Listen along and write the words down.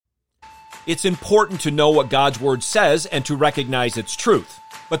It's important to know what God's Word says and to recognize its truth,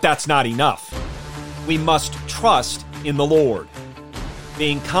 but that's not enough. We must trust in the Lord,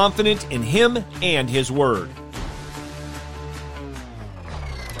 being confident in Him and His Word.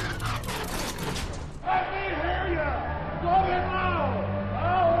 Let me hear you! Going low! A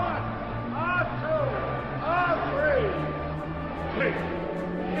 1, a 2, a 3.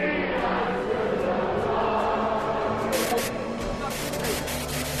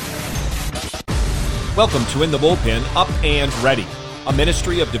 Welcome to In the Bullpen, Up and Ready, a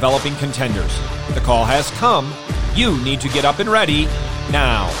ministry of developing contenders. The call has come. You need to get up and ready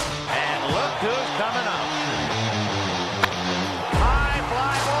now. And look who's coming up. High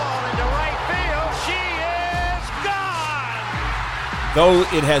fly ball into right field. She is gone! Though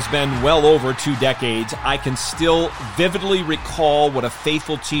it has been well over 2 decades, I can still vividly recall what a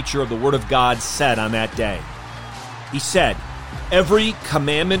faithful teacher of the Word of God said on that day. He said, "Every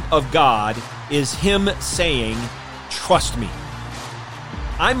commandment of God is Him saying, 'Trust me.'"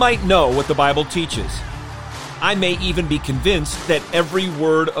 I might know what the Bible teaches. I may even be convinced that every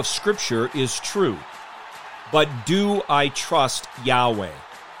word of Scripture is true. But do I trust Yahweh?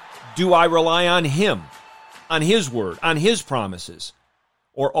 Do I rely on Him, on His Word, on His promises?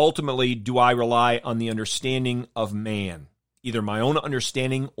 Or ultimately, do I rely on the understanding of man, either my own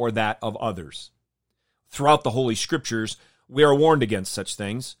understanding or that of others? Throughout the Holy Scriptures, we are warned against such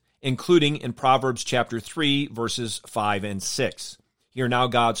things, including in Proverbs chapter 3, verses 5 and 6. Hear now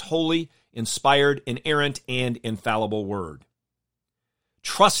God's holy, inspired, inerrant, and infallible word.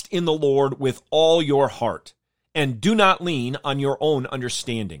 Trust in the Lord with all your heart, and do not lean on your own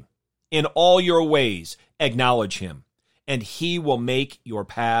understanding. In all your ways acknowledge Him, and He will make your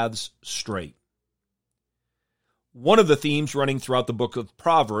paths straight. One of the themes running throughout the book of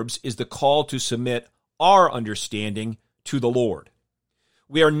Proverbs is the call to submit our understanding to the Lord.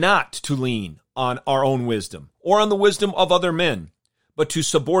 We are not to lean on our own wisdom or on the wisdom of other men, but to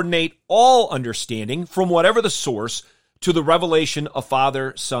subordinate all understanding from whatever the source to the revelation of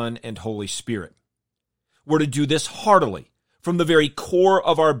Father, Son, and Holy Spirit. We're to do this heartily, from the very core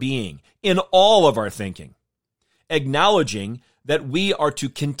of our being, in all of our thinking, acknowledging that we are to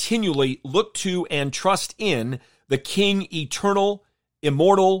continually look to and trust in the King eternal,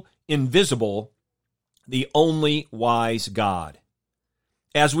 immortal, invisible, the only wise God.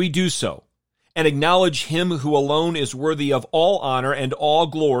 As we do so, and acknowledge Him who alone is worthy of all honor and all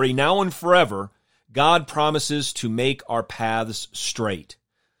glory, now and forever, God promises to make our paths straight.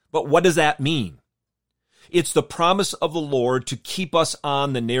 But what does that mean? It's the promise of the Lord to keep us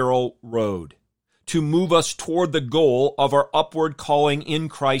on the narrow road, to move us toward the goal of our upward calling in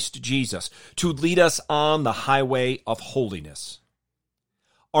Christ Jesus, to lead us on the highway of holiness.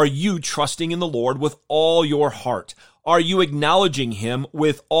 Are you trusting in the Lord with all your heart? Are you acknowledging Him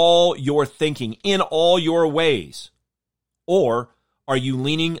with all your thinking, in all your ways? Or are you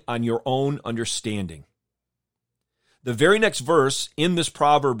leaning on your own understanding? The very next verse in this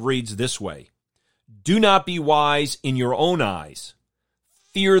proverb reads this way: "Do not be wise in your own eyes.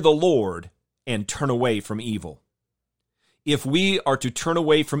 Fear the Lord and turn away from evil." If we are to turn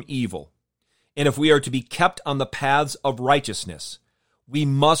away from evil, and if we are to be kept on the paths of righteousness, we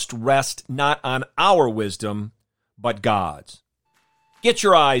must rest not on our wisdom, but God's. Get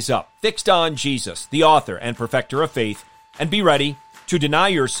your eyes up, fixed on Jesus, the author and perfecter of faith, and be ready to deny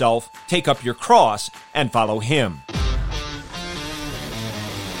yourself, take up your cross, and follow Him.